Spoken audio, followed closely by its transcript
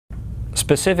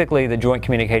Specifically, the Joint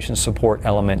Communications Support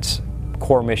Element's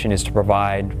core mission is to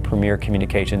provide premier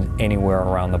communications anywhere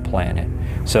around the planet.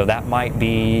 So that might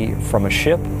be from a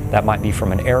ship, that might be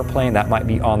from an airplane, that might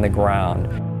be on the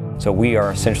ground. So we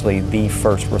are essentially the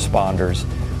first responders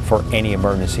for any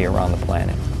emergency around the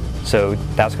planet. So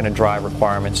that's going to drive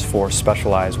requirements for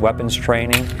specialized weapons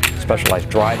training, specialized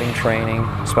driving training,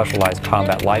 specialized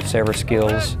combat lifesaver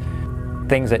skills,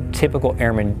 things that typical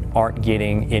airmen aren't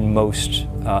getting in most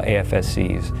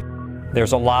AFSCs.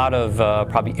 There's a lot of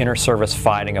probably inter-service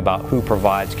fighting about who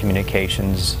provides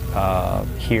communications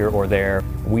here or there.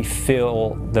 We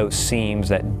fill those seams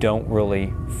that don't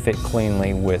really fit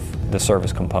cleanly with the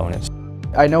service components.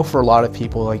 I know for a lot of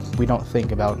people, like, we don't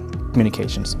think about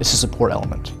communications. It's a support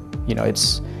element. You know,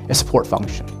 it's a support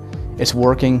function. It's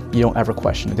working, you don't ever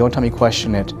question it. The only time you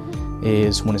question it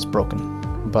is when it's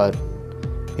broken. But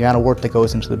the amount of work that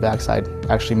goes into the backside,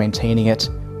 actually maintaining it,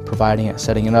 providing it,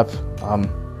 setting it up,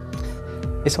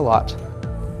 it's a lot.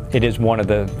 It is one of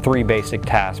the three basic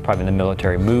tasks probably in the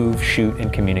military: move, shoot,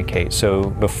 and communicate.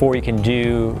 So before you can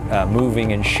do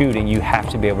moving and shooting, you have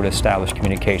to be able to establish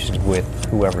communications with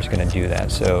whoever's going to do that.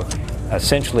 So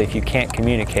essentially, if you can't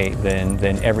communicate,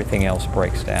 then everything else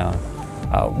breaks down.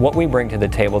 What we bring to the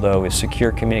table, though, is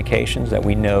secure communications that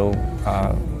we know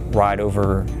ride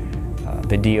over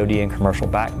the DoD and commercial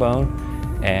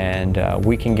backbone, and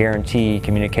we can guarantee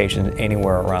communications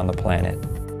anywhere around the planet.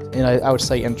 And I would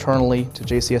say internally to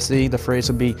JCSE, the phrase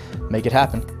would be, make it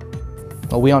happen.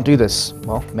 Well, we don't do this.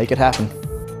 Well, make it happen.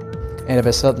 And if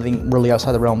it's something really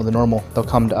outside the realm of the normal, they'll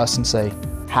come to us and say,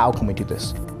 how can we do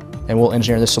this? And we'll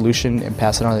engineer the solution and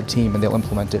pass it on to the team, and they'll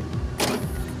implement it.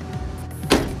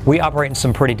 We operate in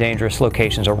some pretty dangerous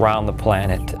locations around the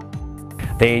planet.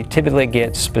 They typically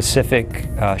get specific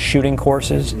shooting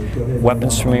courses,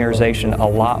 weapons familiarization, a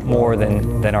lot more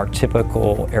than our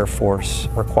typical Air Force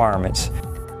requirements.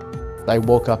 I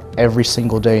woke up every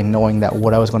single day knowing that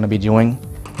what I was going to be doing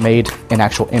made an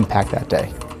actual impact that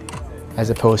day,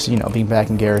 as opposed to, you know, being back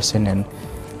in garrison and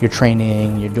you're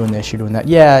training, you're doing this, you're doing that.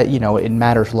 Yeah, you know, it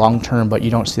matters long term, but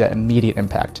you don't see that immediate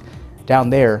impact.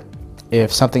 Down there,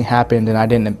 if something happened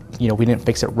and we didn't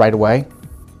fix it right away,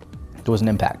 there was an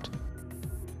impact.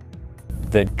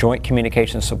 The Joint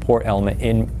Communications Support Element,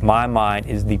 in my mind,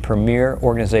 is the premier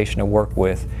organization to work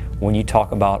with when you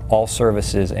talk about all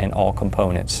services and all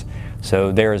components.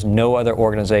 So there is no other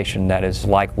organization that is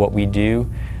like what we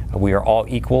do. We are all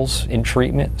equals in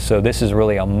treatment, so this is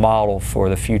really a model for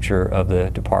the future of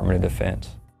the Department of Defense.